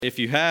If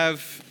you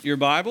have your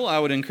Bible, I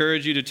would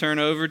encourage you to turn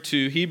over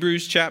to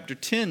Hebrews chapter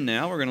 10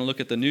 now. We're going to look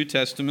at the New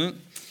Testament.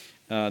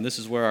 This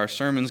is where our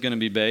sermon's going to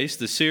be based.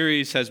 The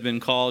series has been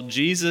called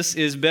Jesus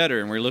is Better,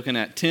 and we're looking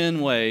at 10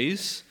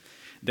 ways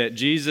that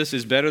Jesus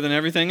is better than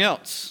everything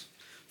else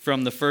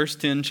from the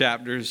first 10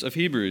 chapters of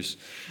Hebrews.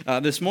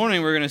 This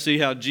morning, we're going to see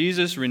how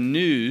Jesus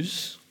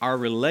renews our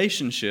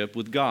relationship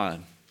with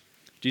God.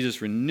 Jesus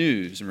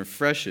renews and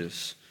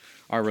refreshes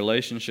our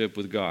relationship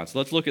with God. So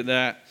let's look at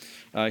that.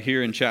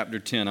 Here in chapter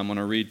 10, I'm going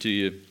to read to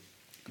you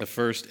the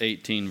first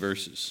 18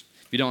 verses.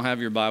 If you don't have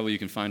your Bible, you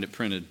can find it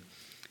printed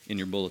in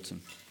your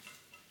bulletin.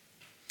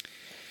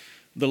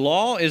 The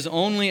law is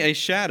only a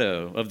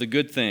shadow of the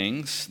good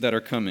things that are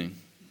coming,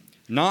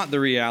 not the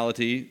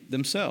reality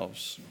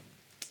themselves.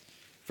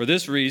 For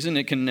this reason,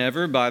 it can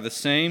never, by the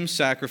same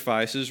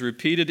sacrifices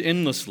repeated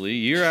endlessly,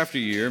 year after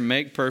year,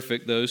 make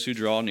perfect those who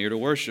draw near to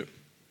worship.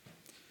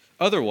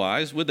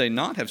 Otherwise, would they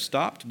not have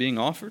stopped being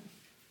offered?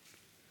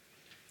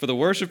 For the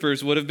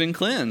worshipers would have been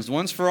cleansed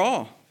once for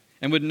all,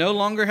 and would no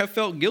longer have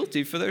felt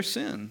guilty for their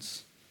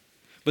sins.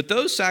 But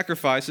those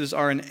sacrifices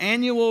are an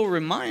annual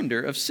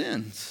reminder of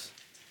sins.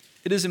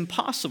 It is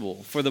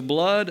impossible for the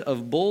blood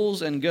of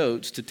bulls and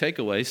goats to take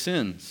away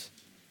sins.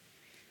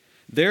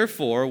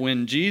 Therefore,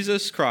 when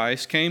Jesus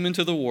Christ came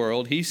into the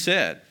world, he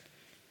said,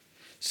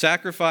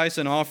 "Sacrifice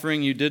and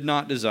offering you did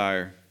not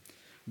desire,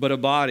 but a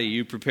body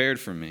you prepared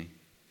for me.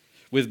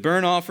 With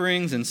burnt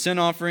offerings and sin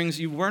offerings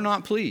you were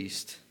not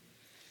pleased.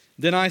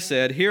 Then I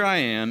said, Here I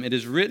am, it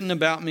is written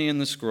about me in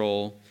the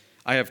scroll,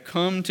 I have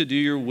come to do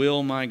your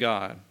will, my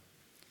God.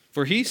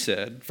 For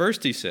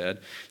first he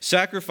said,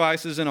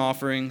 sacrifices and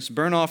offerings,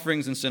 burnt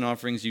offerings and sin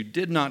offerings you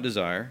did not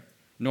desire,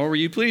 nor were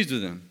you pleased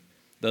with them,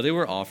 though they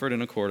were offered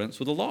in accordance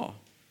with the law.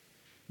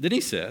 Then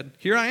he said,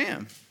 Here I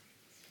am,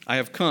 I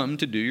have come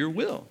to do your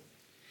will.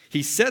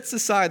 He sets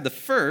aside the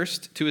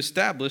first to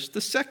establish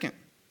the second.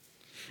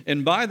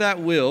 And by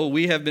that will,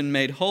 we have been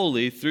made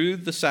holy through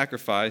the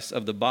sacrifice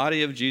of the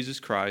body of Jesus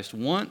Christ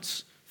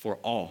once for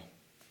all.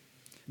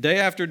 Day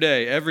after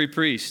day, every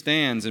priest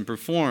stands and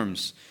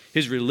performs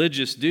his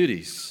religious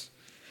duties.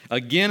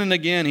 Again and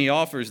again, he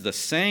offers the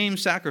same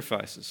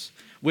sacrifices,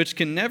 which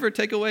can never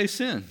take away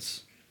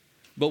sins.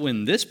 But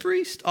when this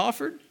priest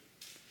offered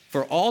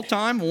for all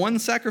time one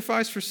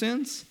sacrifice for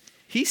sins,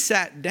 he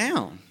sat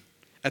down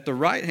at the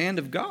right hand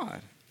of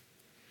God.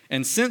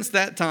 And since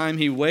that time,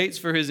 he waits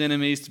for his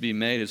enemies to be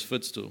made his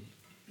footstool.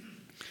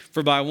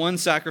 For by one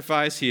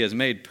sacrifice, he has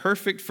made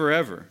perfect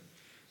forever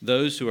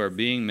those who are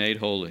being made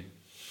holy.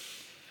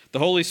 The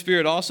Holy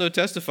Spirit also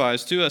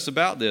testifies to us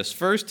about this.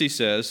 First, he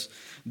says,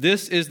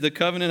 This is the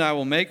covenant I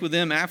will make with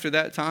them after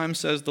that time,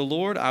 says the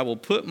Lord. I will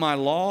put my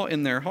law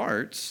in their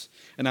hearts,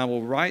 and I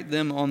will write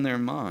them on their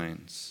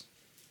minds.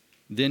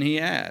 Then he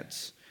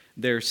adds,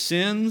 Their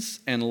sins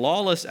and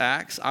lawless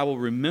acts I will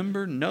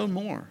remember no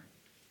more.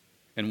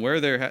 And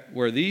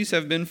where these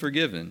have been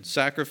forgiven,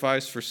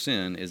 sacrifice for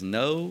sin is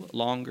no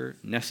longer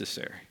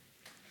necessary.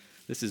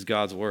 This is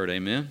God's word,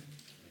 amen?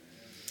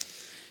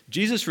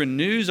 Jesus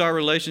renews our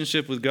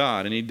relationship with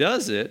God, and he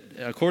does it,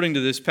 according to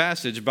this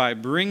passage, by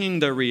bringing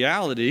the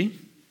reality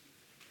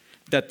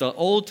that the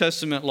Old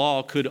Testament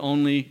law could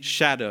only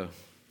shadow.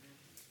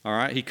 All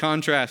right? He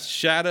contrasts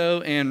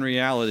shadow and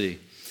reality.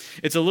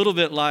 It's a little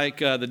bit like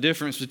the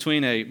difference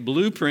between a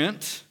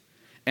blueprint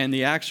and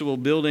the actual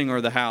building or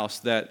the house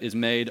that is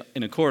made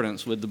in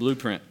accordance with the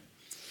blueprint.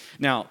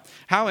 Now,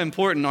 how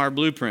important are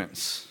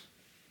blueprints?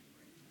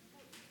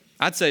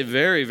 I'd say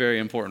very, very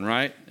important,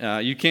 right?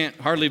 You can't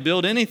hardly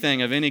build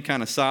anything of any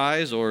kind of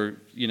size or,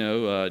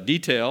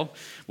 detail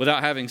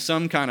without having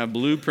some kind of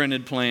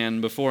blueprinted plan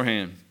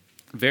beforehand.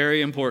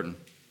 Very important.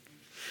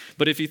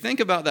 But if you think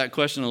about that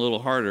question a little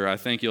harder, I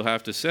think you'll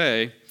have to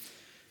say,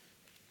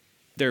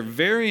 they're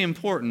very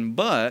important,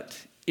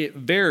 but it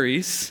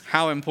varies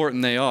how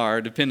important they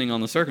are depending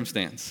on the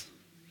circumstance.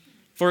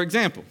 For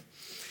example,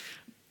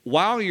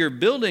 while you're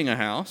building a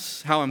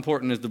house, how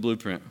important is the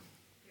blueprint?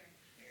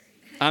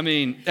 I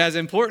mean, as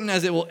important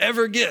as it will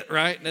ever get,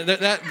 right?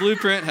 That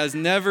blueprint has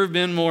never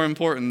been more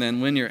important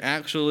than when you're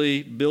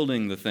actually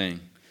building the thing.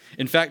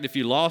 In fact, if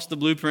you lost the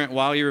blueprint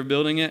while you were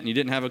building it and you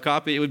didn't have a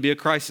copy, it would be a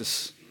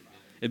crisis.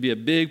 It'd be a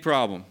big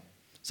problem.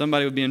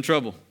 Somebody would be in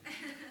trouble.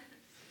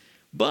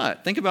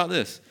 But think about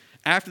this.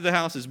 After the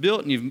house is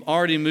built and you've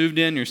already moved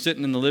in, you're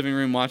sitting in the living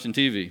room watching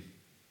TV.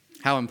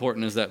 How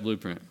important is that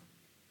blueprint?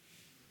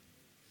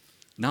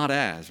 Not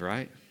as,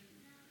 right?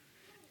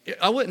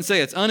 I wouldn't say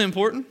it's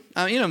unimportant.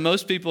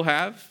 Most people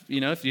have,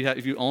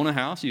 if you own a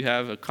house, you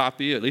have a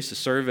copy, at least a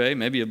survey,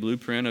 maybe a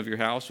blueprint of your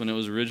house when it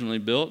was originally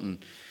built. And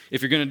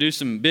if you're going to do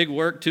some big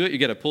work to it, you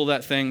got to pull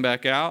that thing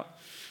back out.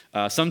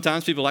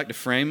 Sometimes people like to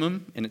frame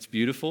them, and it's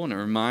beautiful, and it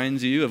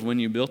reminds you of when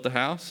you built the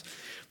house.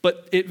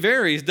 But it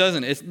varies,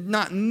 doesn't it? It's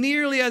not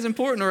nearly as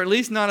important, or at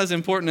least not as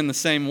important in the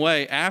same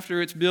way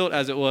after it's built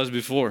as it was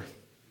before.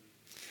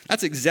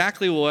 That's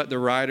exactly what the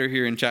writer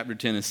here in chapter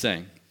 10 is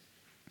saying.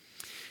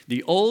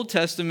 The Old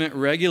Testament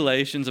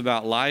regulations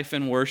about life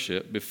and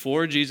worship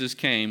before Jesus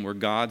came were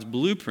God's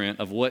blueprint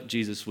of what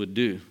Jesus would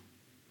do.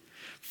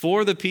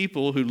 For the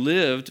people who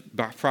lived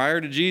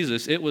prior to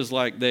Jesus, it was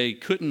like they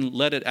couldn't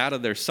let it out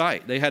of their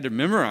sight. They had to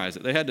memorize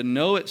it. They had to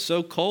know it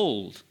so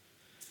cold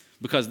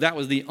because that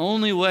was the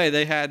only way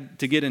they had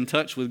to get in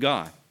touch with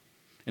God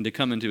and to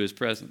come into his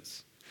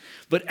presence.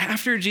 But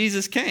after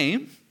Jesus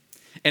came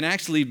and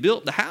actually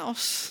built the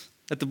house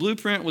that the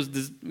blueprint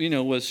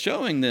was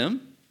showing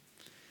them,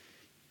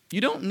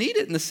 you don't need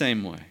it in the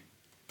same way.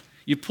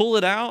 You pull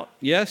it out,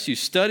 yes, you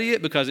study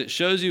it because it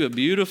shows you a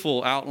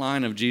beautiful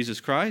outline of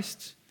Jesus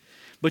Christ.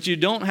 But you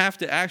don't have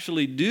to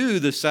actually do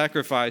the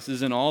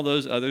sacrifices and all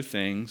those other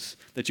things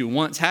that you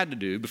once had to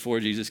do before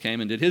Jesus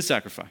came and did his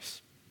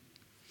sacrifice.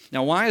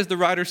 Now, why is the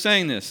writer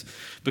saying this?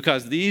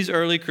 Because these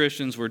early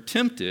Christians were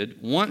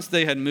tempted, once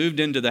they had moved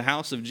into the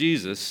house of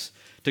Jesus,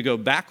 to go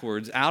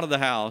backwards out of the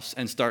house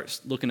and start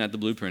looking at the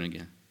blueprint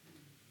again.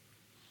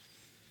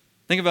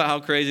 Think about how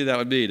crazy that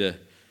would be to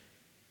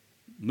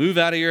move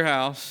out of your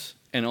house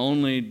and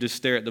only just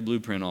stare at the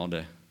blueprint all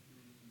day.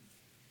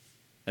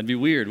 That'd be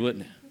weird,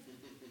 wouldn't it?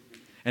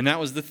 And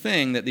that was the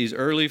thing that these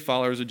early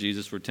followers of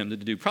Jesus were tempted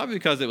to do, probably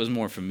because it was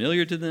more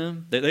familiar to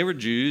them. They were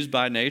Jews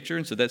by nature,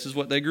 and so this is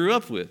what they grew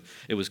up with.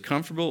 It was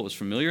comfortable, it was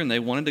familiar, and they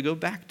wanted to go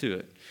back to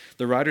it.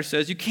 The writer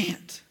says, you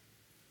can't.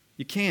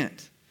 You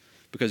can't,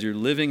 because you're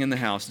living in the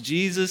house.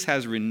 Jesus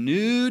has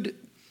renewed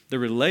the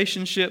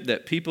relationship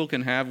that people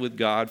can have with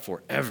God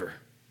forever.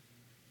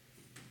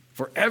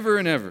 Forever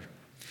and ever.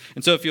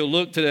 And so if you'll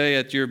look today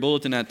at your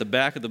bulletin, at the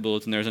back of the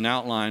bulletin, there's an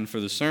outline for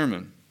the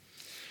sermon.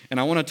 And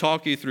I want to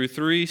talk you through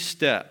 3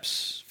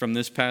 steps from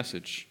this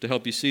passage to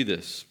help you see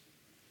this.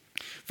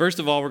 First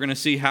of all, we're going to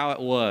see how it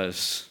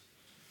was.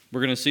 We're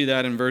going to see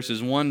that in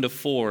verses 1 to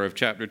 4 of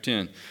chapter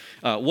 10.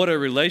 What a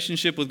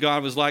relationship with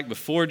God was like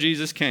before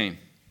Jesus came.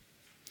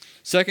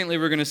 Secondly,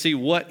 we're going to see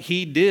what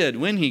he did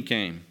when he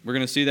came. We're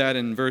going to see that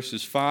in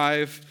verses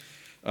 5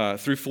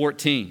 through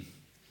 14.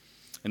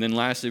 And then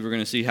lastly, we're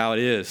going to see how it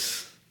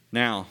is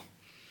now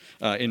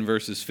in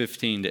verses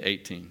 15 to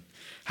 18.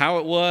 How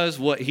it was,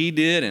 what he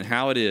did, and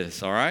how it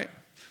is, all right?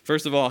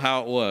 First of all,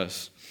 how it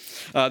was.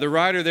 The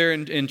writer there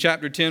in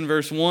chapter 10,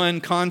 verse 1,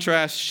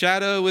 contrasts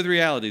shadow with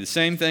reality. The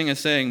same thing as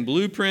saying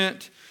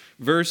blueprint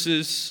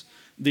versus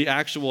the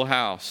actual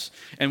house.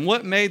 And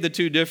what made the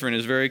two different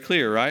is very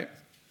clear, right?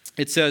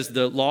 It says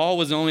the law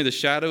was only the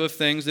shadow of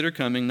things that are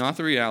coming, not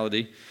the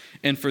reality.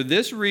 And for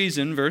this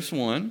reason, verse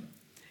 1,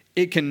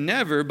 it can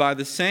never, by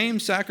the same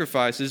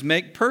sacrifices,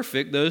 make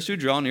perfect those who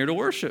draw near to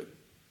worship.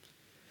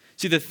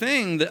 See, the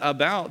thing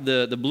about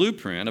the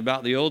blueprint,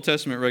 about the Old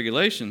Testament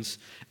regulations,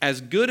 as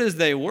good as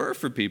they were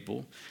for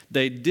people,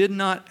 they did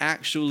not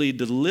actually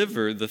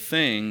deliver the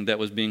thing that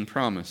was being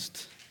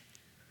promised.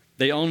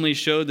 They only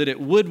showed that it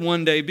would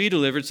one day be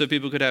delivered so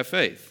people could have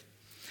faith.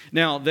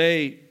 Now,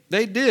 they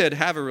did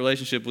have a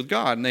relationship with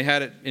God, and they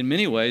had it in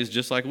many ways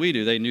just like we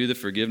do. They knew the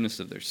forgiveness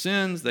of their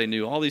sins. They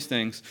knew all these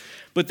things,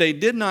 but they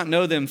did not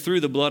know them through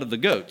the blood of the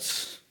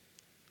goats.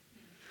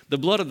 The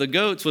blood of the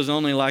goats was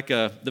only like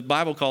the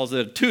Bible calls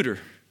it a tutor.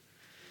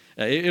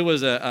 It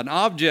was an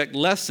object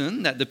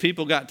lesson that the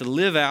people got to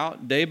live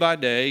out day by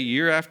day,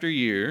 year after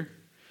year,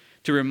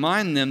 to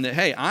remind them that,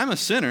 hey, I'm a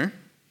sinner,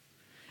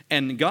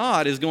 and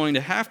God is going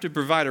to have to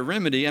provide a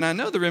remedy. And I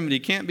know the remedy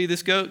can't be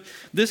this goat.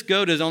 This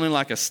goat is only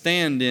like a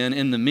stand-in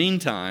in the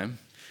meantime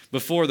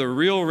before the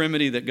real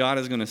remedy that God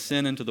is going to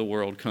send into the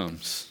world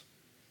comes.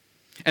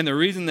 And the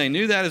reason they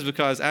knew that is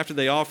because after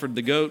they offered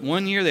the goat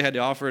one year, they had to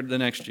offer it the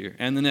next year,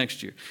 and the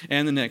next year,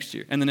 and the next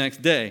year, and the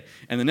next day,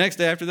 and the next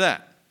day after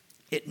that.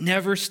 It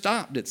never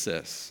stopped, it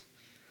says.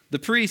 The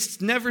priests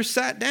never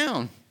sat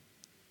down.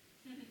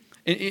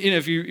 And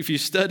if you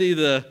study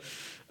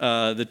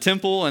the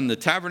temple and the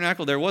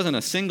tabernacle, there wasn't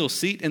a single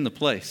seat in the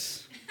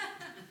place.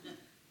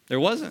 There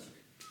wasn't.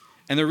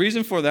 And the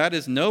reason for that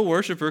is no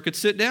worshiper could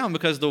sit down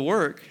because the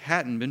work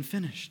hadn't been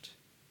finished.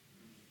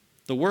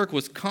 The work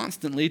was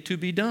constantly to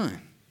be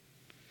done.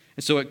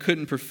 And so it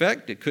couldn't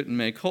perfect, it couldn't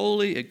make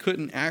holy, it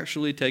couldn't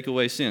actually take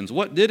away sins.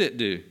 What did it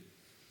do?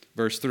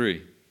 Verse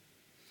 3.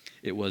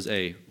 It was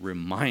a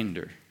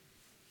reminder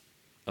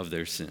of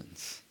their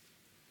sins.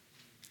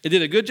 It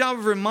did a good job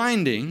of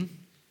reminding,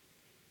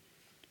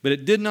 but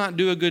it did not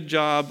do a good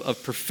job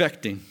of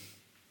perfecting.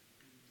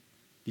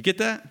 You get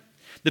that?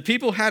 The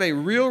people had a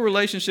real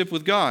relationship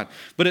with God,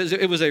 but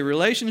it was a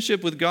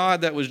relationship with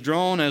God that was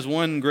drawn, as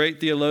one great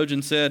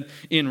theologian said,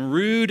 in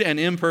rude and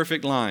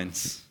imperfect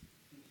lines.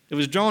 It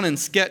was drawn in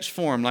sketch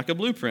form, like a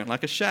blueprint,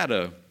 like a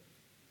shadow.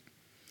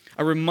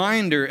 A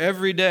reminder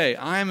every day,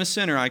 I am a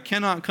sinner. I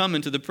cannot come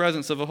into the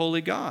presence of a holy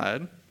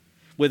God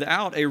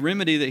without a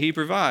remedy that he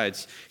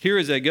provides. Here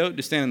is a goat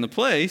to stand in the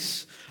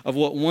place of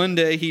what one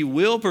day he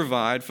will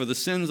provide for the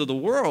sins of the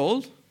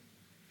world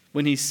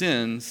when he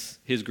sends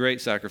his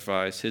great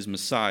sacrifice, his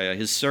Messiah,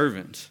 his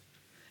servant,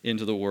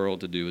 into the world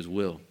to do his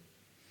will.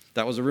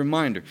 That was a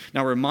reminder.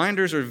 Now,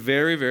 reminders are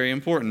very, very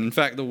important. In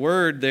fact, the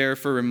word there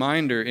for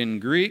reminder in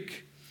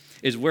Greek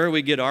is where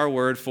we get our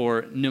word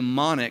for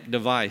mnemonic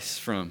device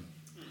from.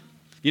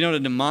 You know what a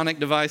mnemonic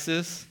device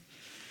is?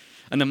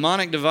 A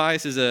mnemonic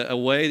device is a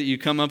way that you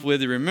come up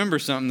with to remember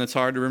something that's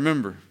hard to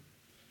remember.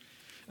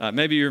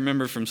 Maybe you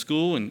remember from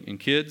school, and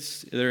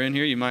kids that are in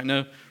here, you might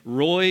know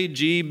Roy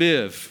G.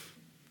 Biv.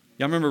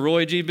 Y'all remember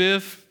Roy G.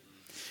 Biv?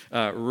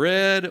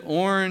 Red,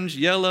 orange,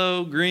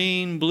 yellow,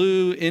 green,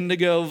 blue,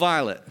 indigo,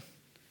 violet.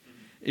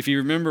 If you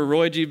remember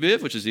Roy G.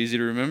 Biv, which is easy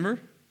to remember,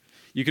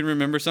 you can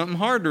remember something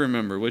hard to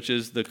remember, which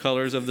is the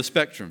colors of the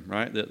spectrum,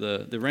 right?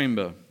 The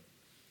rainbow.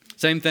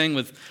 Same thing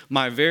with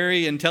my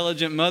very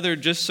intelligent mother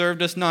just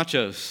served us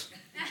nachos.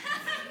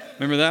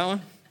 Remember that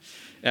one?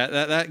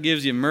 That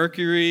gives you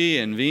Mercury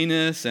and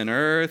Venus and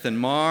Earth and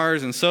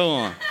Mars and so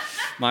on.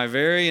 My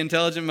very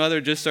intelligent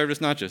mother just served us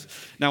nachos.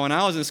 Now, when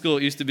I was in school,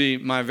 it used to be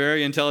my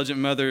very intelligent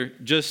mother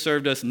just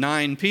served us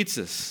 9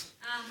 pizzas.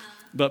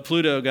 But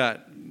Pluto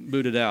got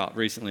booted out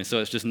recently, so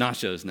it's just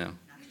nachos now.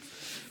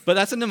 But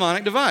that's a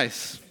mnemonic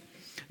device.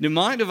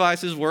 Mnemonic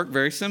devices work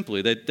very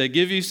simply. They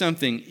give you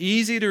something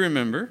easy to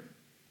remember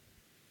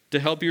to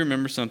help you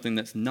remember something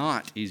that's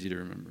not easy to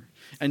remember.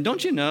 And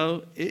don't you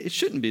know, it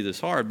shouldn't be this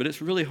hard, but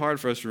it's really hard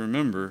for us to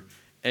remember,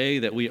 A,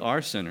 that we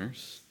are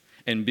sinners,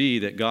 and B,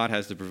 that God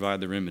has to provide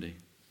the remedy.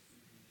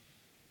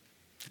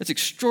 It's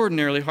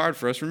extraordinarily hard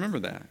for us to remember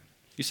that.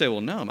 You say,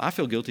 well, no, I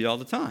feel guilty all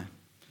the time.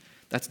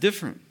 That's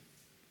different.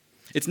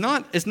 It's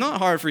not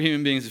hard for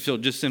human beings to feel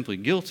just simply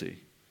guilty.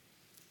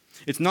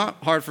 It's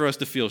not hard for us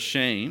to feel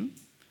shame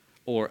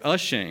or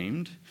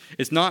ashamed.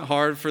 It's not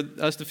hard for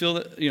us to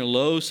feel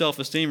low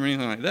self-esteem or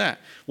anything like that.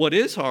 What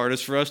is hard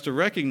is for us to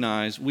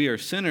recognize we are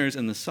sinners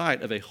in the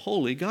sight of a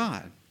holy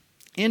God,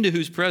 into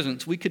whose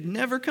presence we could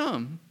never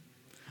come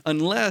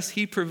unless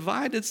he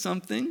provided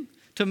something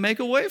to make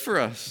a way for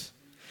us.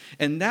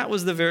 And that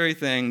was the very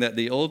thing that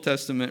the Old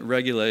Testament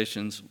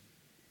regulations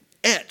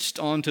etched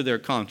onto their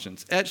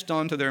conscience, etched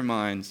onto their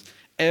minds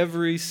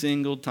every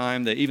single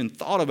time they even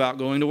thought about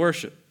going to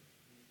worship.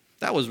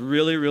 That was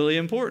really, really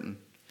important.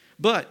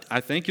 But I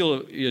think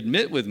you'll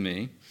admit with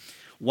me,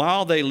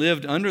 while they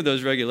lived under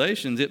those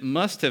regulations, it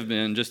must have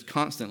been just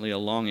constantly a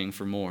longing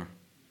for more.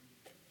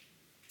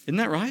 Isn't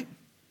that right?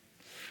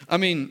 I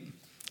mean,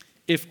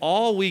 if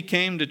all we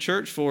came to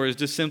church for is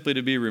just simply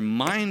to be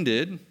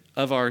reminded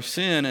of our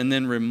sin and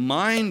then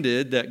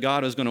reminded that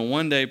God is going to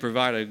one day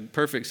provide a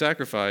perfect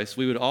sacrifice,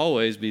 we would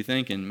always be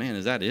thinking, man,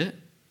 is that it?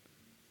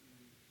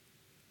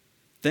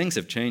 Things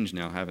have changed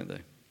now, haven't they?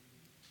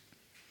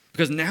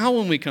 Because now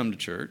when we come to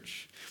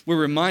church, we're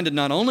reminded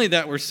not only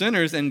that we're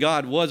sinners and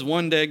God was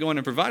one day going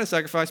to provide a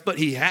sacrifice, but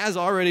he has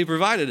already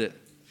provided it.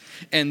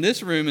 And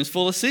this room is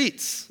full of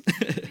seats.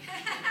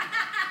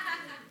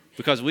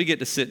 Because we get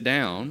to sit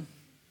down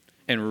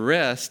and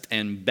rest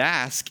and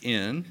bask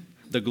in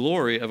the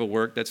glory of a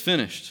work that's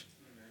finished.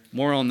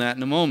 More on that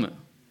in a moment.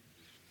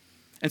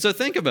 And so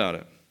think about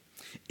it.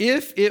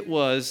 If it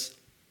was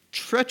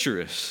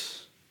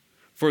treacherous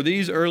for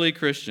these early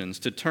Christians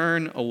to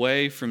turn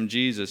away from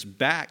Jesus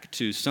back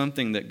to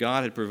something that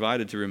God had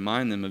provided to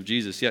remind them of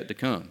Jesus yet to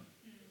come,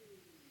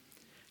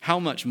 how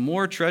much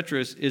more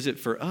treacherous is it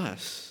for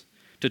us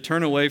to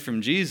turn away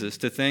from Jesus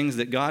to things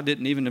that God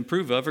didn't even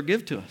approve of or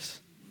give to us?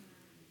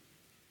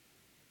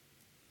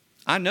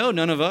 I know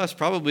none of us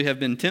probably have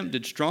been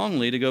tempted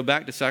strongly to go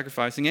back to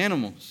sacrificing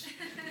animals.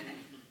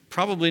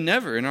 Probably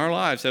never in our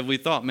lives have we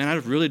thought, man, I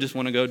really just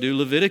want to go do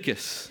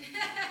Leviticus.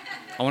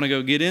 I want to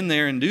go get in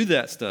there and do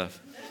that stuff.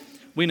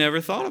 We never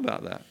thought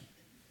about that.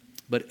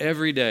 But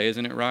every day,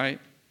 isn't it right?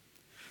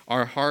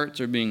 Our hearts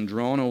are being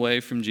drawn away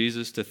from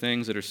Jesus to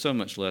things that are so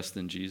much less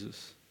than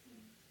Jesus.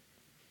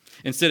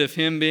 Instead of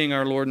him being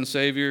our Lord and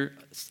Savior,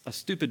 a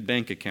stupid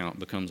bank account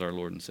becomes our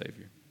Lord and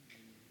Savior.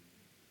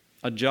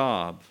 A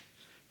job,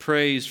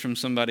 praise from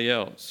somebody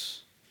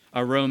else,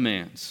 a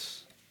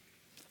romance,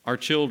 our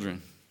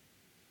children,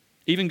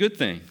 even good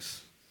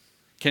things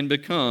can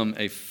become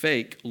a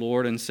fake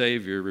Lord and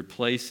Savior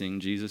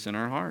replacing Jesus in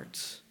our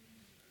hearts.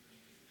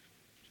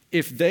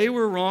 If they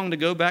were wrong to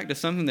go back to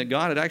something that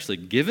God had actually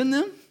given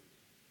them,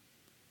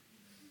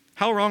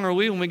 how wrong are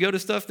we when we go to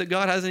stuff that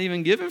God hasn't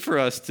even given for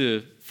us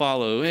to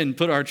follow and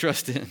put our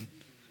trust in,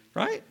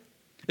 right?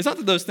 It's not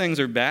that those things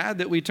are bad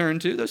that we turn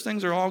to. Those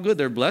things are all good.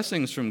 They're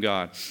blessings from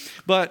God.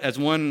 But as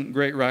one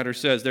great writer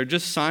says, they're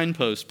just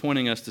signposts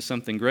pointing us to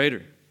something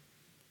greater.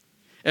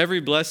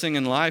 Every blessing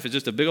in life is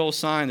just a big old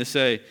sign to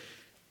say,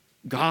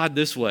 God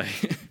this way.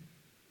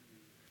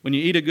 When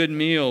you eat a good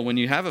meal, when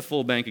you have a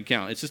full bank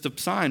account, it's just a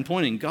sign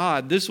pointing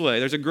God this way.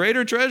 There's a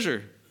greater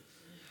treasure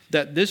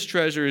that this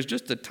treasure is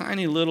just a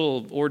tiny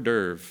little hors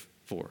d'oeuvre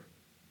for.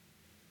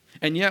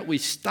 And yet we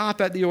stop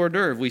at the hors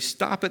d'oeuvre. We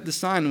stop at the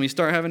sign and we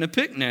start having a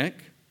picnic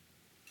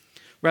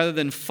rather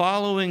than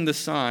following the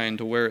sign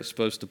to where it's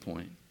supposed to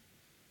point.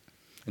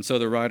 And so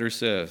the writer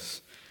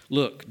says,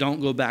 look,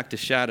 don't go back to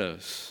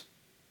shadows.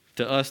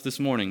 To us this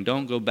morning,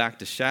 don't go back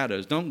to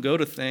shadows. Don't go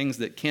to things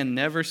that can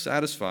never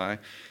satisfy.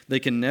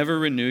 They can never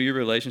renew your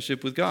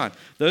relationship with God.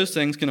 Those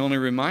things can only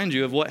remind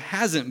you of what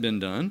hasn't been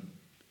done.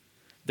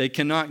 They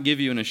cannot give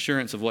you an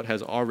assurance of what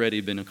has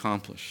already been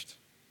accomplished.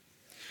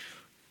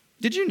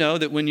 Did you know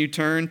that when you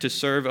turn to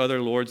serve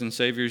other lords and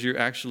saviors, you're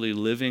actually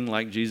living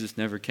like Jesus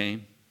never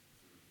came?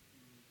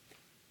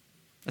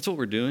 That's what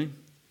we're doing.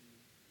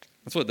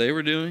 That's what they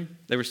were doing.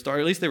 At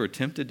least they were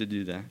tempted to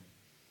do that.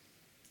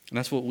 And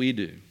that's what we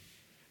do.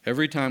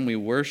 Every time we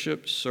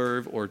worship,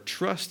 serve, or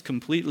trust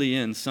completely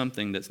in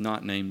something that's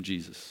not named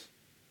Jesus.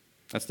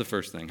 That's the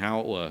first thing, how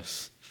it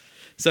was.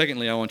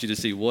 Secondly, I want you to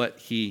see what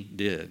he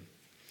did.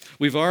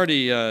 We've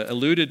already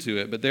alluded to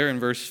it, but there in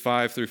verse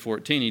 5 through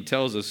 14, he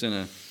tells us in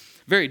a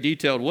very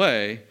detailed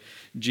way,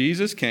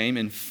 Jesus came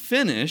and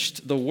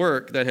finished the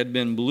work that had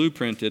been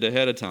blueprinted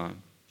ahead of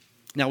time.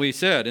 Now, we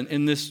said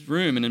in this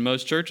room and in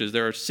most churches,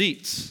 there are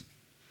seats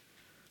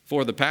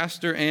for the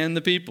pastor and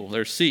the people.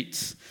 There are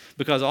seats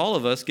because all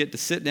of us get to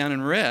sit down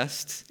and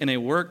rest in a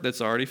work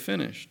that's already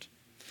finished.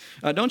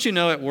 Don't you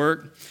know at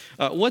work,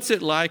 what's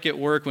it like at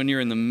work when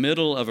you're in the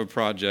middle of a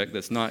project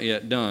that's not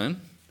yet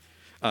done?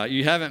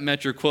 You haven't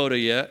met your quota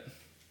yet.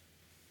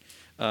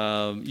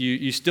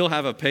 You still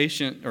have a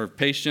patient or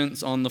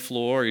patients on the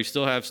floor. You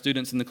still have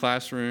students in the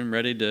classroom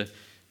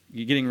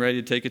getting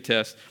ready to take a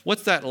test.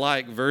 What's that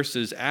like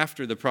versus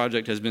after the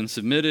project has been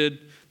submitted,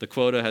 the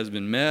quota has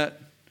been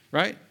met,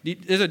 right?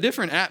 There's a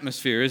different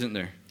atmosphere, isn't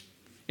there,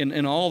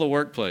 in all the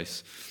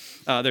workplace.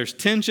 There's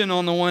tension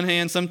on the one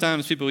hand.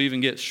 Sometimes people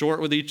even get short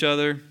with each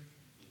other.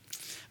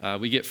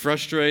 We get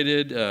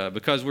frustrated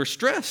because we're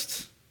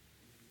stressed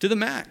to the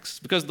max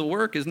because the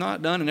work is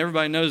not done and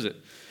everybody knows it.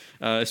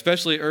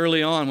 Especially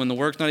early on when the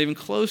work's not even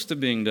close to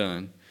being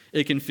done,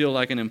 it can feel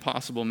like an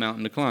impossible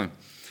mountain to climb.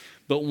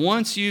 But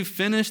once you've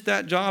finished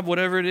that job,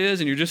 whatever it is,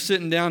 and you're just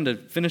sitting down to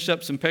finish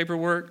up some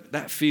paperwork,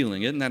 that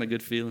feeling, isn't that a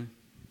good feeling?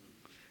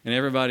 And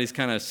everybody's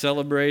kind of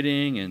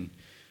celebrating and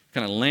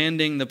kind of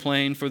landing the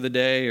plane for the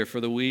day or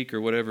for the week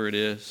or whatever it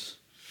is.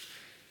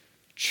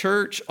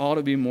 Church ought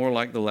to be more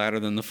like the latter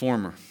than the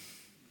former.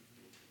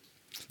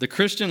 The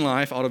Christian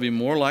life ought to be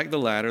more like the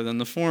latter than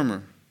the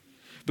former.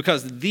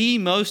 Because the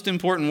most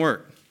important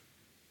work,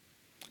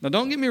 now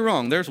don't get me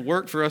wrong, there's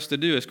work for us to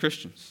do as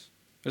Christians.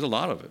 There's a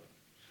lot of it.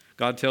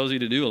 God tells you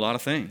to do a lot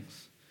of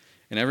things.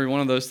 And every one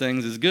of those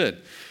things is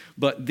good.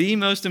 But the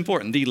most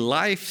important, the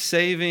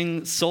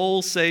life-saving,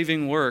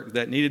 soul-saving work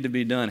that needed to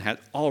be done had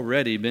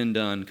already been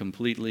done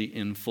completely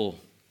in full.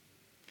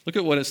 Look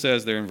at what it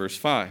says there in verse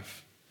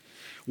 5.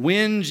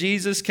 When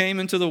Jesus came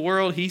into the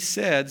world, he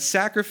said,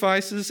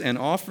 "Sacrifices and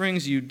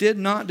offerings you did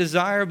not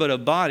desire, but a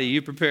body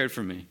you prepared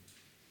for me."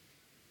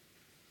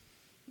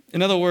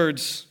 In other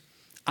words,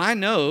 I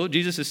know,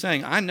 Jesus is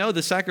saying, I know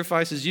the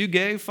sacrifices you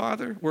gave,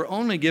 Father, were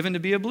only given to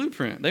be a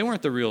blueprint. They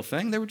weren't the real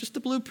thing. They were just a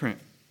blueprint.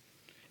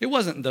 It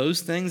wasn't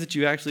those things that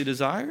you actually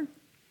desired.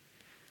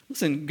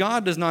 Listen,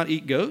 God does not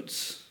eat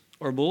goats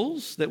or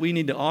bulls that we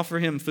need to offer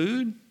him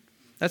food.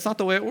 That's not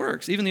the way it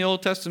works. Even the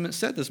Old Testament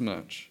said this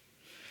much.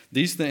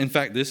 In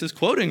fact, this is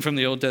quoting from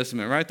the Old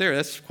Testament right there.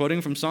 That's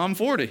quoting from Psalm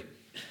 40.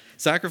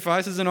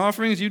 Sacrifices and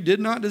offerings you did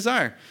not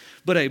desire,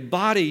 but a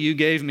body you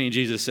gave me,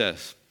 Jesus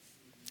says.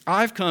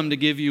 I've come to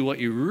give you what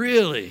you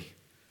really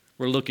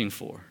were looking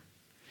for,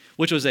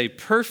 which was a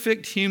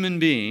perfect human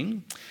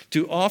being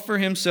to offer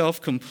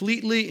himself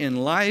completely in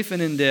life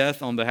and in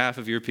death on behalf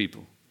of your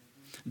people.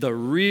 The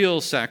real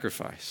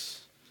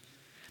sacrifice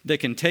that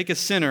can take a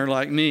sinner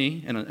like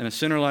me and a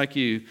sinner like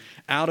you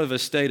out of a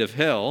state of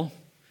hell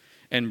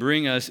and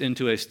bring us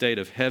into a state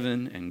of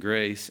heaven and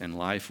grace and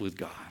life with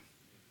God.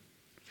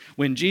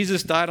 When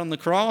Jesus died on the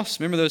cross,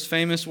 remember those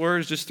famous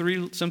words, just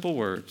 3 simple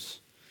words.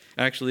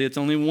 Actually, it's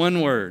only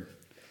one word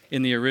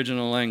in the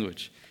original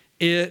language.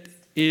 It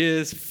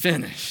is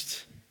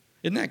finished.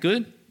 Isn't that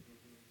good?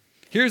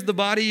 Here's the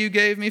body you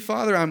gave me,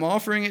 Father. I'm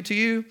offering it to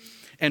you.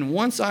 And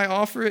once I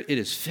offer it, it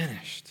is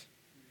finished.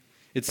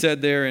 It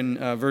said there in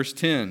verse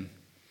 10,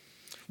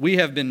 we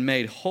have been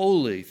made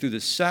holy through the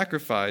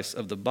sacrifice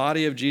of the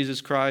body of Jesus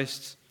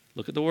Christ.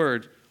 Look at the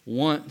word,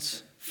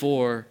 once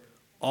for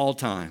all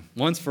time.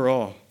 Once for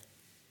all.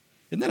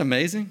 Isn't that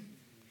amazing?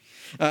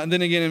 And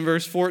then again in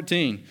verse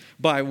 14,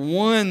 by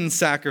one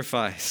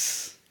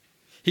sacrifice,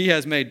 he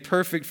has made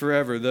perfect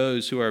forever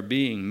those who are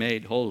being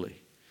made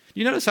holy.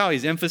 You notice how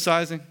he's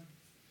emphasizing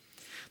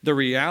the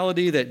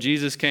reality that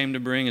Jesus came to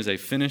bring is a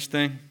finished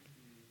thing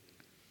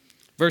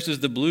versus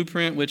the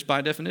blueprint, which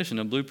by definition,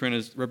 a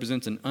blueprint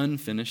represents an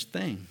unfinished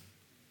thing.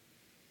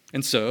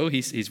 And so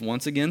he's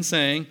once again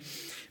saying,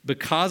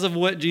 because of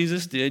what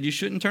Jesus did, you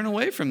shouldn't turn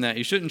away from that.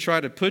 You shouldn't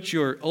try to put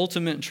your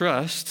ultimate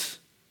trust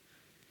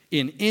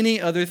in any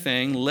other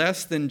thing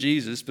less than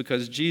Jesus,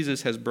 because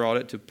Jesus has brought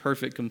it to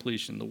perfect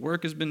completion. The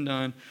work has been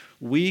done.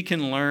 We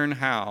can learn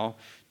how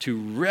to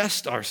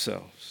rest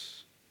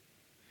ourselves,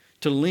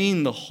 to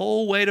lean the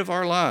whole weight of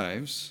our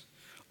lives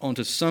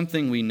onto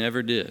something we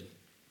never did,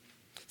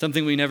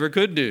 something we never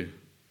could do,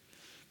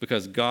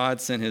 because God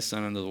sent his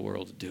Son into the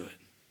world to do it.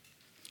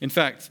 In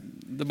fact,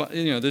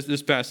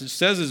 this passage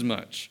says as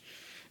much.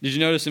 Did you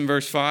notice in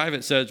verse 5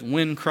 it says,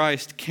 when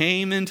Christ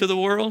came into the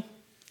world?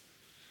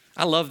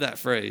 I love that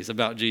phrase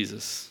about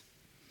Jesus.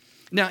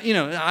 Now,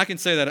 I could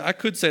say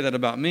that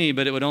about me,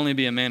 but it would only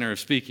be a manner of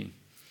speaking.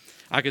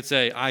 I could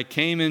say, I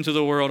came into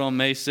the world on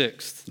May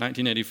 6th,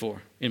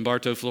 1984, in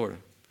Bartow, Florida.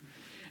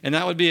 And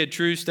that would be a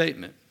true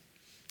statement.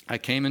 I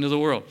came into the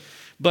world.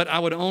 But I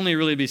would only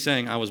really be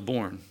saying I was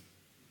born.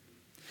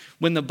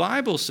 When the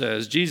Bible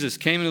says Jesus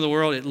came into the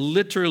world, it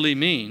literally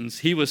means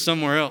he was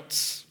somewhere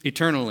else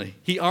eternally.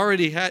 He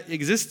already had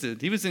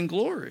existed. He was in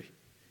glory.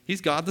 He's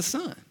God the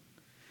Son.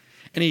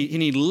 And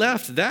he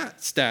left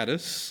that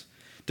status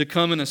to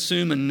come and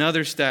assume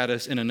another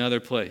status in another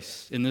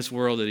place in this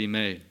world that he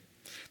made.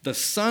 The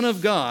Son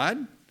of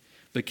God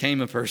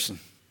became a person.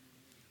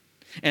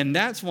 And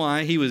that's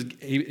why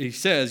he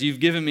says,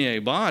 you've given me a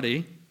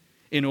body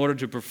in order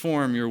to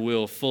perform your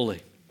will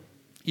fully.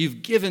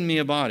 You've given me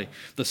a body.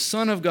 The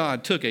Son of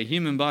God took a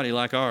human body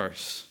like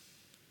ours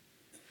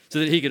so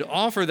that he could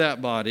offer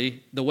that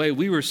body the way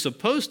we were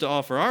supposed to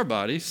offer our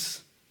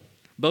bodies,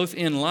 both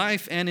in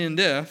life and in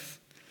death,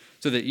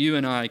 so that you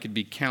and I could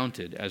be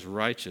counted as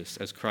righteous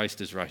as Christ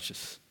is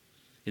righteous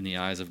in the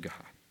eyes of God.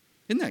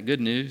 Isn't that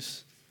good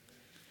news?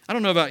 I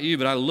don't know about you,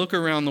 but I look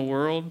around the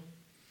world,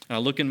 and I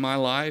look in my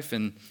life,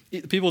 and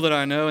the people that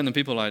I know and the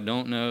people I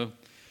don't know.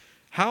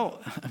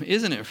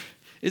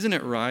 Isn't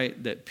it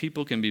right that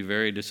people can be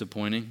very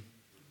disappointing?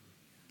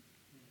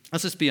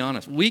 Let's just be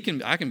honest.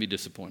 I can be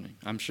disappointing.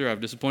 I'm sure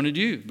I've disappointed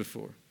you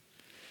before.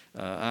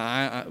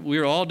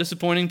 We're all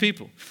disappointing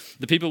people.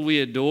 The people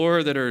we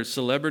adore that are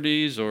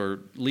celebrities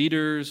or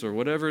leaders or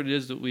whatever it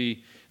is that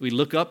we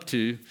look up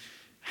to,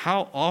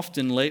 how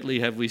often lately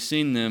have we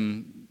seen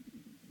them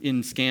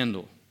in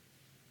scandal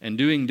and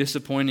doing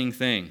disappointing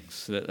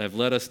things that have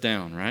let us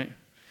down, right?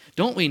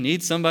 Don't we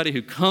need somebody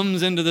who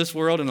comes into this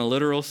world in a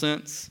literal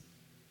sense?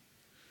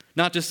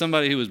 Not just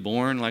somebody who was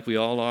born like we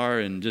all are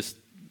and just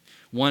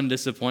one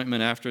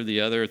disappointment after the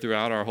other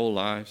throughout our whole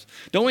lives.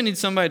 Don't we need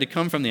somebody to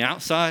come from the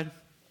outside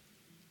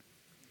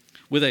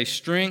with a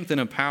strength and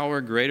a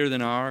power greater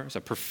than ours,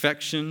 a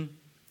perfection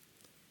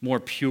more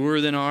pure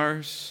than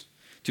ours,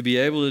 to be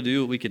able to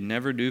do what we could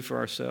never do for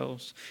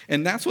ourselves?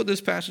 And that's what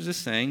this passage is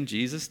saying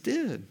Jesus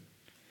did.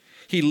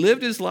 He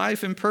lived his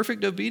life in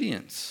perfect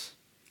obedience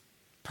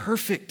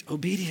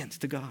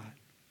to God.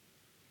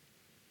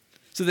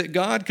 So that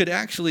God could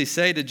actually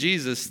say to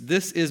Jesus,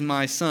 this is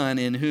my Son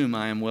in whom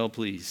I am well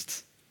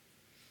pleased.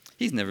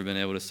 He's never been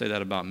able to say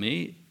that about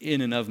me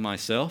in and of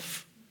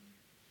myself,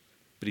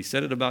 but he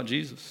said it about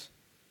Jesus.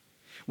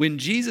 When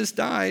Jesus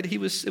died, it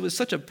was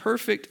such a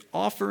perfect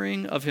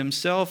offering of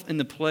himself in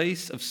the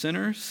place of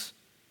sinners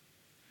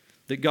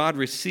that God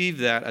received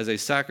that as a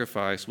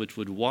sacrifice which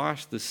would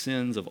wash the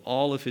sins of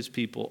all of his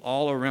people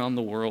all around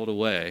the world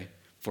away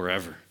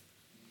forever.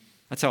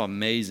 That's how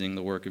amazing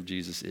the work of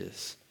Jesus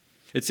is.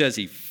 It says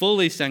he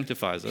fully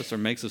sanctifies us or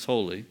makes us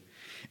holy,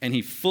 and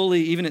he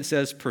fully, even it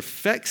says,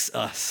 perfects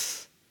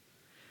us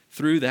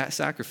through that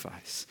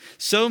sacrifice.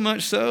 So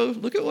much so,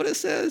 look at what it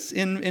says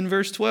in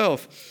verse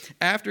 12.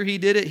 After he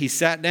did it, he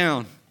sat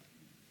down.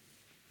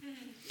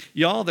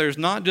 Y'all, there's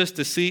not just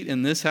a seat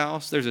in this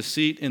house, there's a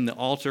seat in the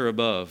altar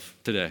above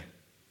today.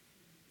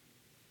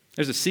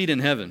 There's a seat in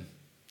heaven.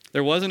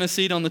 There wasn't a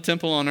seat on the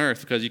temple on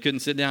earth because you couldn't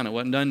sit down. It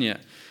wasn't done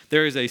yet.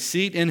 There is a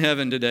seat in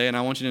heaven today, and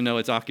I want you to know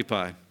it's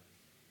occupied.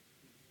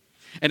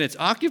 And it's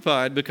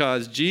occupied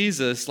because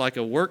Jesus, like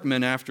a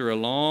workman after a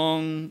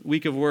long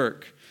week of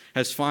work,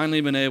 has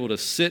finally been able to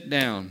sit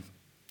down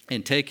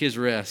and take his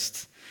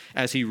rest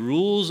as he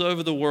rules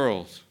over the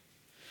world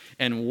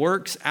and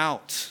works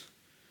out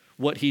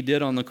what he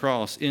did on the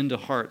cross into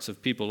hearts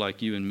of people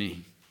like you and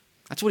me.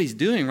 That's what he's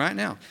doing right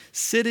now.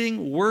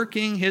 Sitting,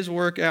 working his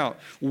work out,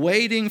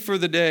 waiting for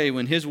the day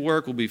when his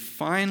work will be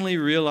finally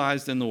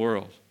realized in the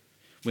world,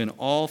 when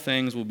all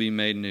things will be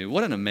made new.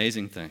 What an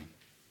amazing thing.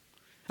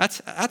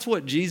 That's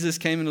what Jesus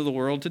came into the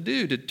world to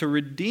do, to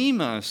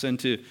redeem us and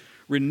to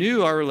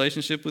renew our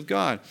relationship with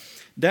God.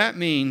 That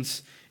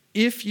means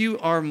if you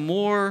are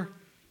more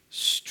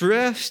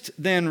stressed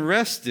than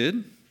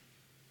rested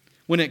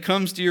when it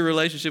comes to your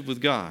relationship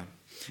with God,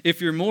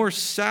 if you're more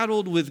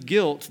saddled with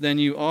guilt than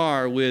you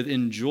are with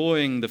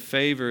enjoying the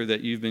favor that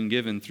you've been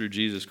given through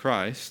Jesus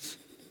Christ,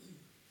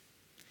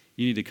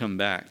 you need to come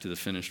back to the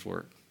finished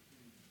work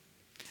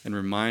and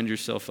remind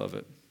yourself of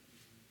it.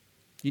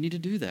 You need to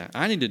do that.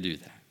 I need to do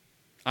that.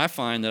 I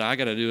find that I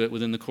got to do it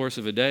within the course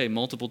of a day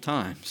multiple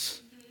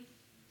times.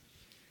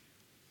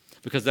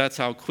 Because that's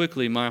how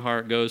quickly my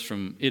heart goes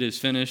from it is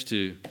finished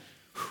to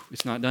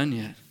it's not done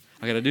yet.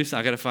 I got to do something.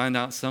 I got to find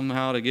out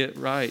somehow to get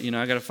right.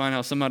 I got to find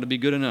out somehow to be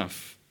good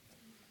enough.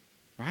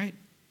 Right?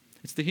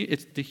 It's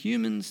the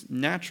human's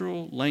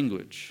natural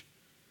language.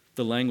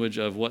 The language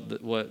of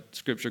what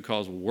Scripture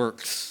calls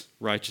works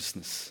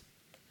righteousness.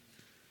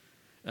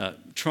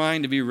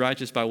 Trying to be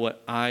righteous by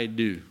what I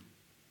do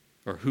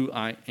or who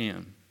I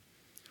am.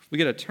 We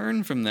got to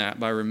turn from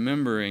that by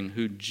remembering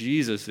who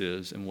Jesus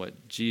is and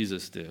what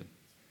Jesus did.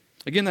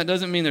 Again, that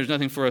doesn't mean there's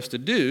nothing for us to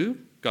do.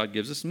 God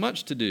gives us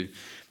much to do.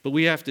 But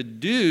we have to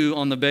do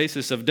on the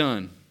basis of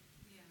done.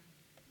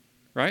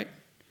 Right?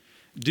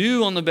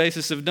 Do on the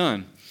basis of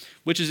done,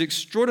 which is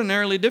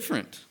extraordinarily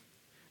different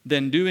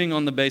than doing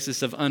on the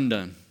basis of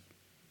undone.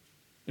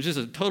 It's just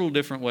a total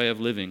different way of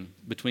living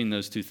between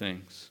those two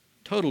things.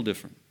 Total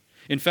different.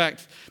 In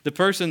fact, the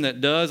person that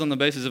does on the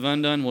basis of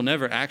undone will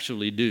never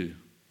actually do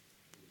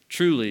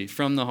truly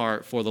from the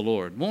heart for the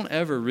Lord. Won't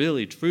ever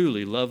really,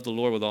 truly love the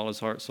Lord with all his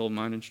heart, soul,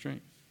 mind, and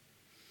strength.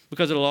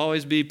 because it'll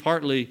always be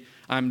partly,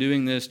 I'm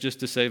doing this just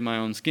to save my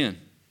own skin.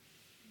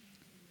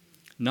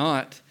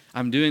 Not,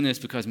 I'm doing this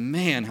because,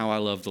 man, how I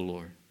love the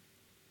Lord.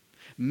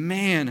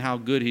 Man, how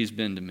good he's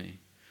been to me.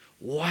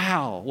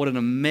 Wow, what an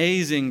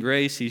amazing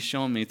grace he's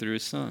shown me through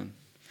his Son.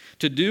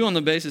 To do on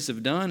the basis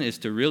of done is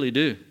to really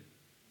do,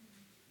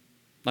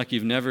 like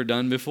you've never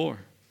done before.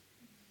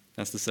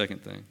 That's the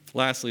second thing.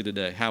 Lastly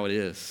today, how it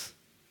is.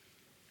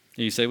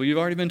 And you say, well, you've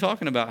already been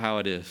talking about how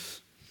it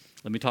is.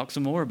 Let me talk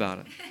some more about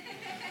it.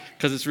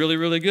 Because it's really,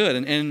 really good.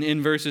 And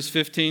in verses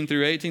 15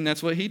 through 18,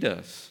 that's what he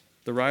does.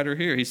 The writer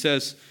here, he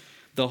says,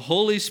 the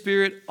Holy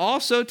Spirit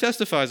also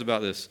testifies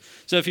about this.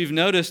 So if you've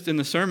noticed in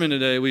the sermon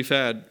today, we've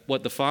had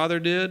what the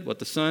Father did, what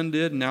the Son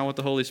did, and now what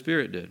the Holy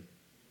Spirit did.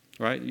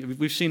 Right?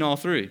 We've seen all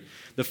three.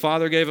 The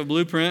Father gave a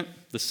blueprint,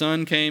 the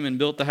Son came and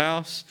built the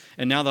house,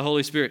 and now the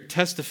Holy Spirit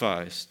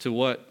testifies to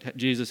what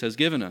Jesus has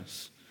given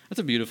us. That's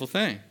a beautiful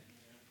thing.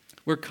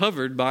 We're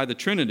covered by the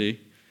Trinity.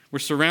 We're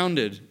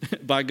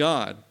surrounded by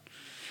God,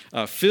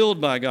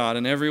 filled by God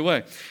in every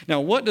way.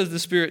 Now, what does the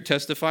Spirit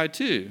testify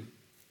to?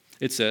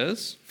 It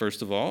says,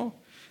 first of all,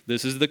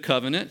 this is the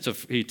covenant. So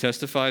he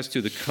testifies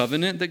to the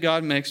covenant that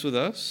God makes with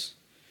us,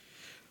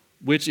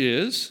 which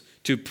is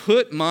to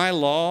put my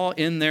law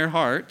in their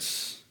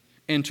hearts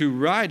and to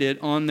write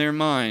it on their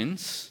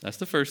minds. That's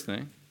the first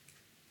thing.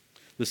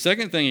 The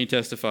second thing he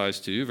testifies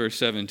to, verse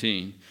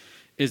 17,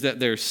 is that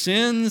their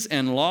sins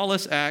and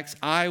lawless acts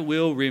I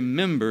will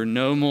remember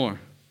no more.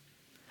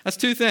 That's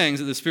two things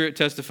that the Spirit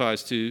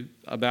testifies to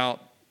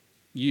about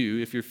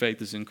you if your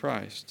faith is in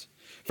Christ.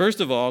 First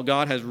of all,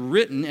 God has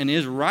written and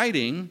is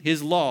writing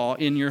his law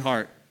in your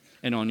heart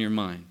and on your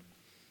mind.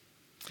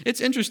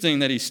 It's interesting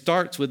that he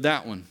starts with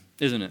that one,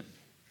 isn't it?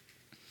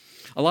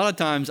 A lot of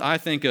times I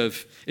think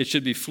of it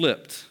should be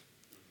flipped.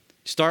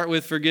 Start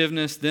with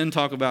forgiveness, then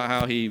talk about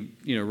how he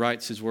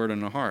writes his word on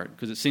the heart,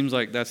 because it seems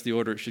like that's the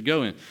order it should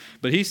go in.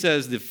 But he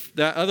says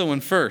that other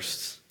one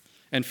first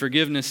and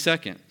forgiveness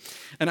second.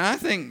 And I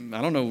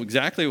don't know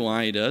exactly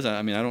why he does.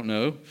 I don't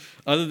know,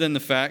 other than the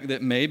fact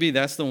that maybe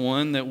that's the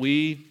one that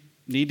we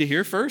need to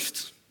hear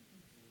first.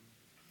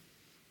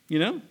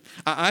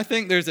 I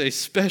think there's a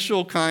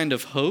special kind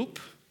of hope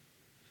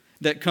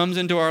that comes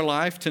into our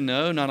life to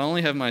know not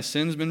only have my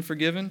sins been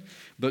forgiven,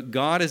 but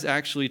God is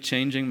actually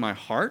changing my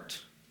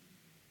heart.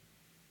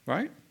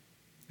 Right?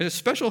 There's a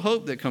special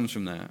hope that comes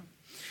from that.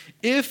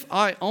 If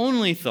I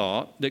only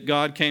thought that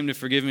God came to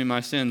forgive me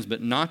my sins,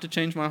 but not to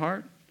change my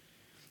heart,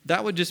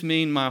 that would just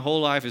mean my whole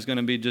life is going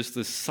to be just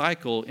this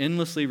cycle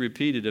endlessly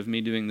repeated of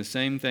me doing the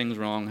same things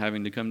wrong,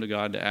 having to come to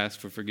God to ask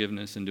for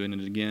forgiveness and doing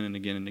it again and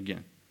again and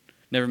again,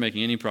 never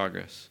making any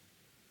progress.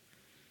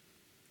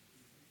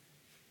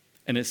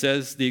 And it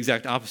says the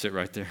exact opposite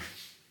right there.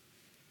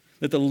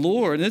 That the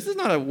Lord, and this is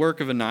not a work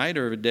of a night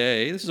or of a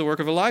day, this is a work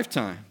of a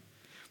lifetime.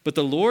 But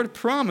the Lord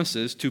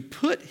promises to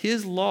put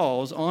his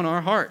laws on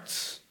our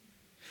hearts.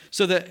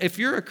 So that if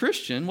you're a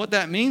Christian, what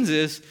that means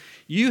is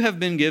you have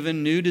been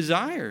given new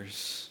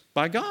desires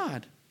by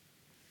God.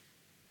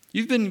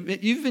 You've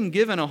been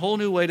given a whole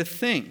new way to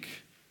think,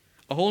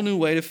 a whole new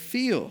way to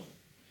feel.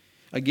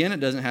 Again, it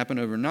doesn't happen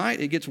overnight.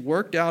 It gets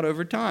worked out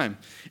over time.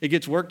 It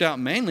gets worked out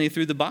mainly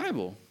through the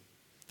Bible,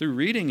 through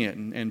reading it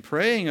and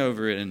praying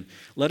over it and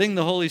letting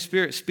the Holy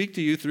Spirit speak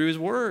to you through his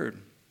word.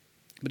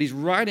 But he's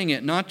writing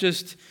it not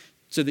just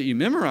so that you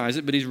memorize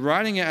it, but he's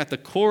writing it at the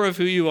core of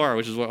who you are,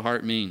 which is what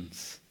heart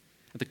means.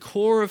 At the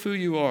core of who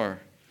you are.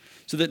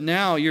 So that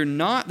now you're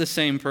not the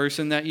same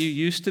person that you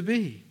used to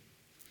be.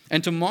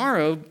 And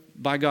tomorrow,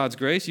 by God's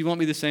grace, you won't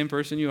be the same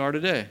person you are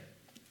today.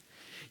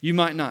 You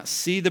might not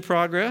see the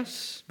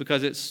progress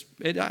because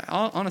it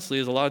honestly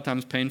is a lot of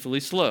times painfully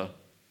slow.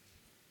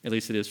 At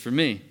least it is for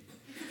me.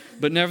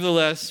 But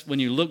nevertheless, when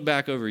you look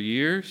back over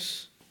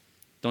years,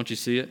 don't you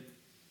see it?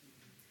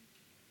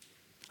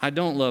 I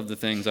don't love the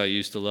things I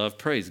used to love.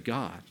 Praise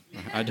God.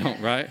 I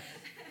don't, right?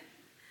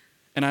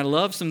 And I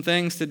love some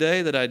things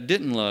today that I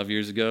didn't love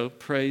years ago.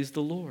 Praise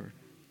the Lord.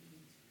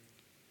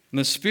 And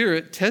the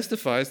Spirit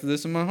testifies to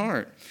this in my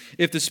heart.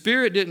 If the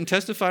Spirit didn't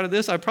testify to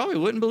this, I probably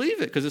wouldn't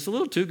believe it because it's a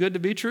little too good to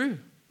be true.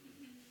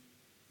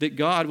 That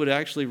God would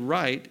actually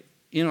write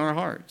in our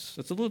hearts.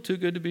 That's a little too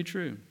good to be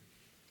true.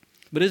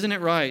 But isn't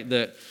it right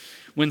that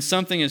when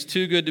something is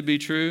too good to be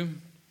true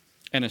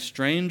and a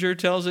stranger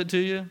tells it to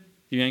you,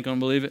 you ain't going to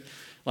believe it?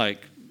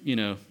 Like,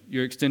 your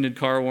extended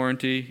car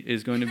warranty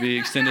is going to be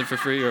extended for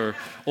free,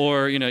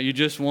 or you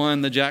just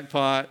won the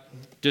jackpot,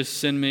 just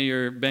send me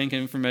your bank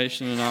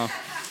information and I'll...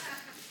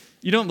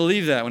 You don't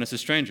believe that when it's a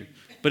stranger.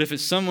 But if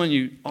it's someone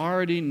you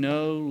already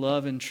know,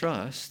 love, and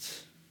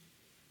trust,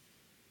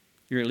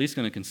 you're at least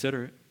going to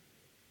consider it.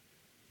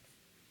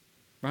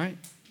 Right?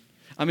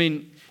 I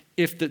mean,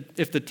 if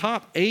the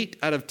top 8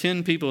 out of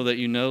 10 people that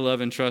you know, love,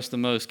 and trust the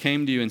most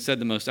came to you and said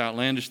the most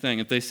outlandish thing,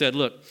 if they said,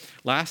 look,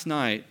 last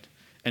night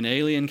an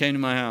alien came to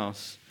my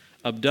house,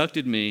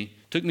 abducted me,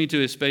 took me to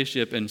his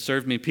spaceship, and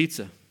served me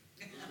pizza.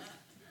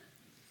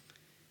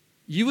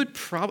 You would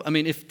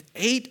probably, if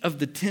 8 of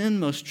the 10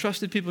 most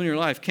trusted people in your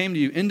life came to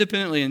you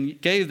independently and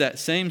gave that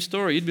same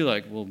story, you'd be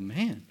like, well,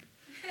 man,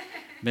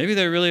 maybe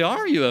there really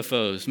are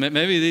UFOs.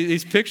 Maybe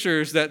these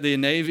pictures that the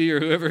Navy or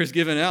whoever has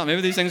given out,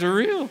 maybe these things are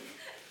real.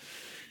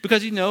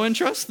 Because you know and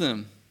trust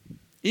them.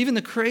 Even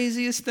the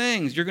craziest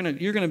things, you're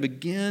gonna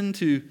begin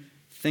to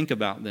think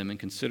about them and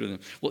consider them.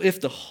 Well, if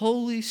the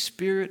Holy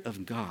Spirit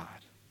of God,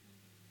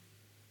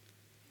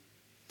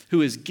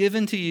 who is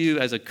given to you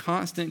as a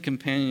constant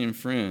companion and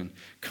friend,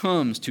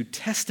 comes to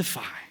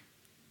testify,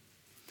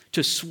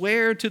 to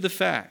swear to the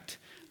fact,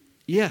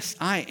 yes,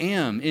 I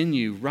am in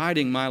you,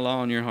 writing my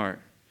law in your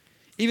heart.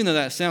 Even though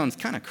that sounds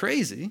kind of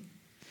crazy,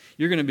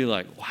 you're going to be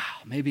like,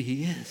 wow, maybe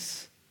he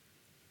is.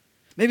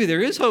 Maybe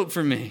there is hope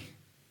for me.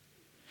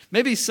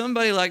 Maybe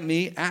somebody like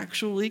me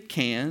actually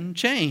can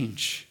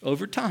change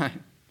over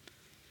time.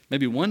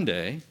 Maybe one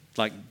day,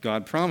 like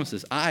God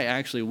promises, I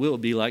actually will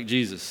be like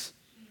Jesus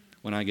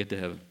when I get to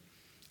heaven.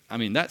 I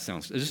mean, this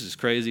is as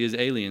crazy as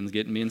aliens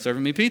getting me and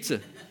serving me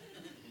pizza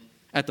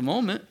at the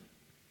moment.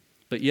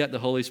 But yet the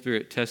Holy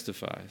Spirit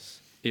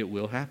testifies, it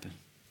will happen.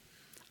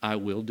 I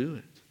will do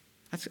it.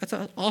 That's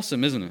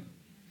awesome, isn't it?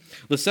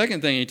 The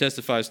second thing he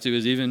testifies to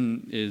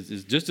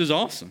is just as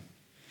awesome.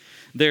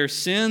 Their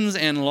sins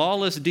and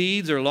lawless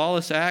deeds or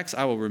lawless acts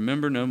I will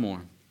remember no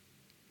more.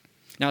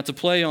 Now, it's a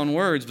play on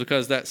words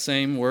because that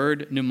same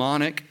word,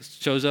 mnemonic,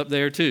 shows up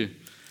there too.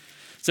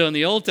 So in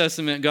the Old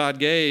Testament, God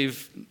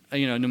gave a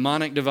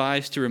mnemonic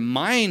device to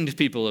remind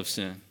people of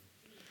sin.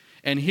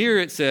 And here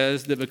it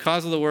says that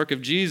because of the work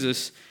of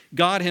Jesus,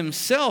 God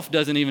himself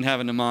doesn't even have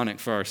a mnemonic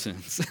for our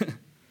sins.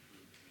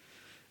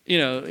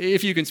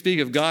 If you can speak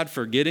of God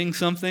forgetting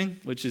something,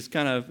 which is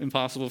kind of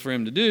impossible for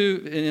him to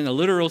do in a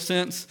literal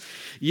sense,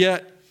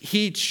 yet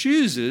he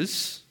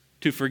chooses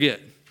to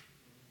forget,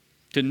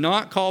 to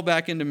not call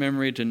back into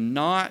memory, to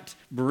not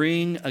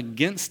bring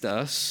against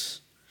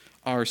us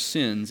our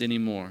sins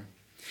anymore.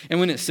 And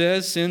when it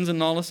says sins and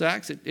lawless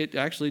acts, it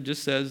actually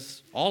just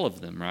says all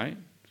of them, right?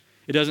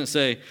 It doesn't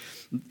say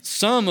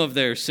some of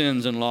their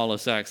sins and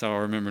lawless acts I will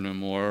remember no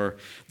more,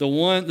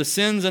 or the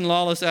sins and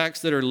lawless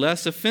acts that are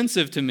less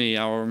offensive to me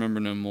I will remember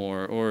no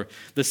more, or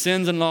the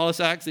sins and lawless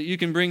acts that you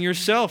can bring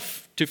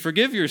yourself to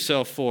forgive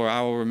yourself for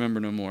I will remember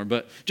no more,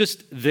 but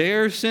just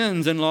their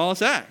sins and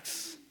lawless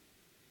acts.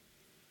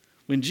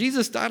 When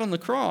Jesus died on the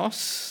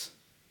cross,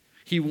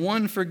 he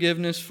won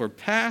forgiveness for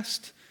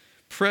past,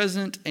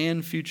 present,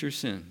 and future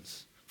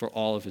sins for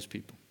all of his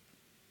people.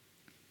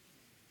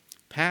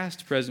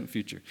 Past, present,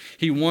 future.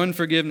 He won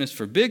forgiveness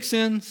for big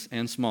sins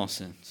and small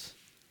sins.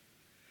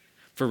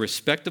 For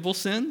respectable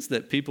sins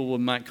that people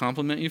might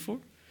compliment you for,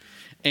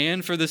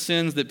 and for the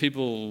sins that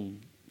people,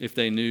 if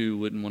they knew,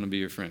 wouldn't want to be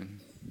your friend.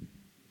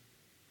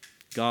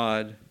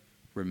 God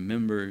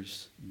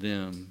remembers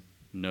them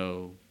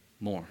no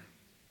more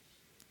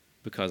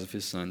because of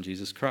his Son,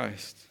 Jesus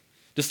Christ.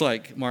 Just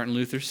like Martin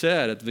Luther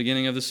said at the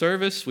beginning of the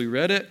service, we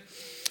read it,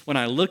 when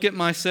I look at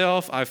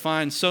myself, I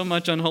find so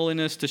much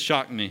unholiness to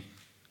shock me.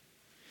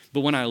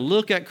 But when I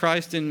look at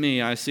Christ in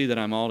me, I see that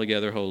I'm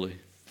altogether holy.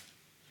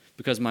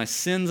 Because my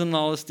sins and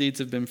lawless deeds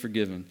have been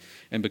forgiven,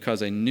 and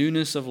because a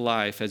newness of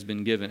life has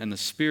been given, and the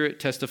Spirit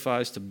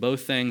testifies to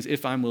both things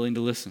if I'm willing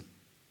to listen.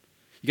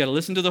 You got to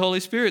listen to the Holy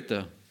Spirit,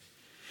 though.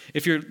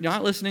 If you're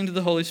not listening to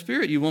the Holy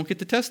Spirit, you won't get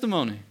the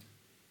testimony.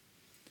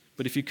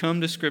 But if you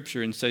come to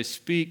Scripture and say,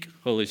 speak,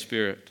 Holy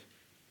Spirit,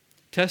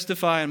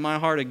 testify in my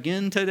heart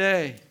again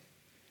today,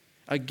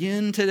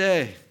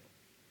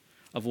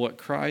 of what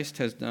Christ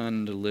has done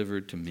and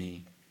delivered to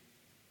me.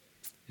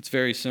 It's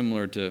very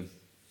similar to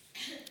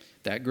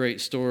that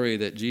great story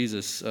that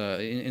Jesus,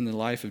 in the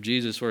life of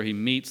Jesus, where he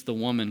meets the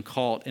woman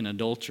caught in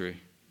adultery.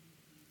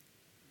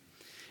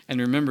 And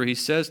remember, he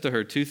says to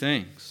her two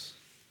things.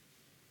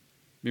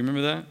 You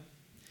remember that?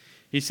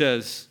 He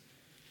says,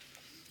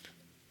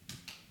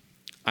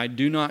 I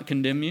do not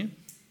condemn you.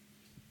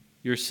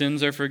 Your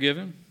sins are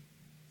forgiven.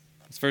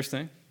 That's the first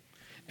thing.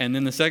 And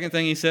then the second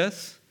thing he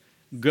says,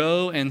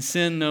 go and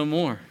sin no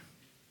more.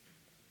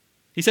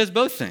 He says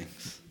both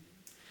things.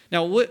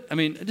 Now,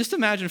 just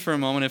imagine for a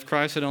moment if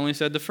Christ had only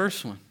said the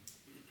first one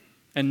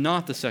and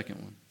not the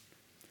second one.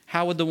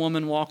 How would the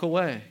woman walk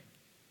away?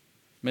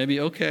 Maybe,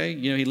 okay,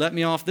 he let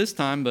me off this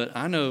time, but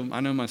I know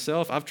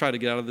myself. I've tried to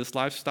get out of this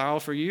lifestyle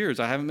for years.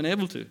 I haven't been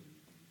able to.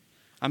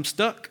 I'm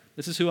stuck.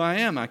 This is who I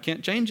am. I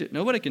can't change it.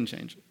 Nobody can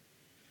change it.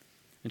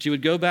 And she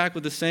would go back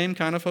with the same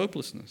kind of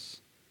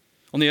hopelessness.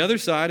 On the other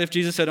side, if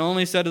Jesus had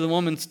only said to the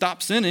woman,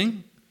 stop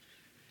sinning,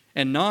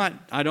 and not,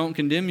 I don't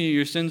condemn you,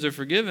 your sins are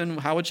forgiven,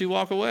 how would she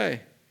walk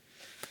away?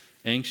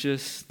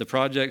 Anxious, the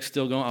project's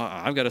still going,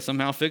 I've got to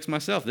somehow fix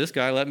myself. This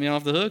guy let me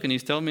off the hook and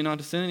he's telling me not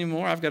to sin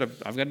anymore. I've got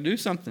to do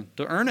something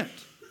to earn it.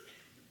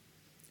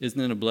 Isn't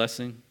it a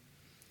blessing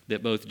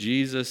that both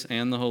Jesus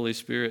and the Holy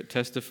Spirit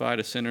testify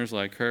to sinners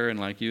like her and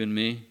like you and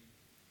me?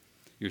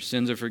 Your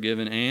sins are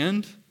forgiven,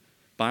 and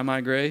by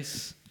my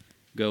grace,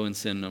 go and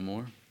sin no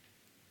more.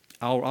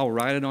 I'll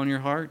write it on your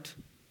heart.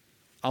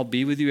 I'll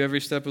be with you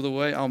every step of the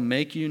way. I'll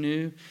make you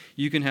new.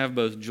 You can have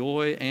both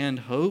joy and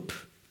hope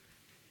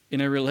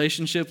in a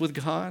relationship with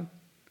God,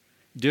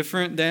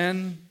 different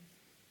than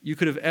you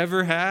could have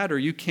ever had or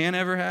you can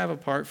ever have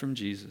apart from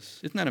Jesus.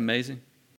 Isn't that amazing?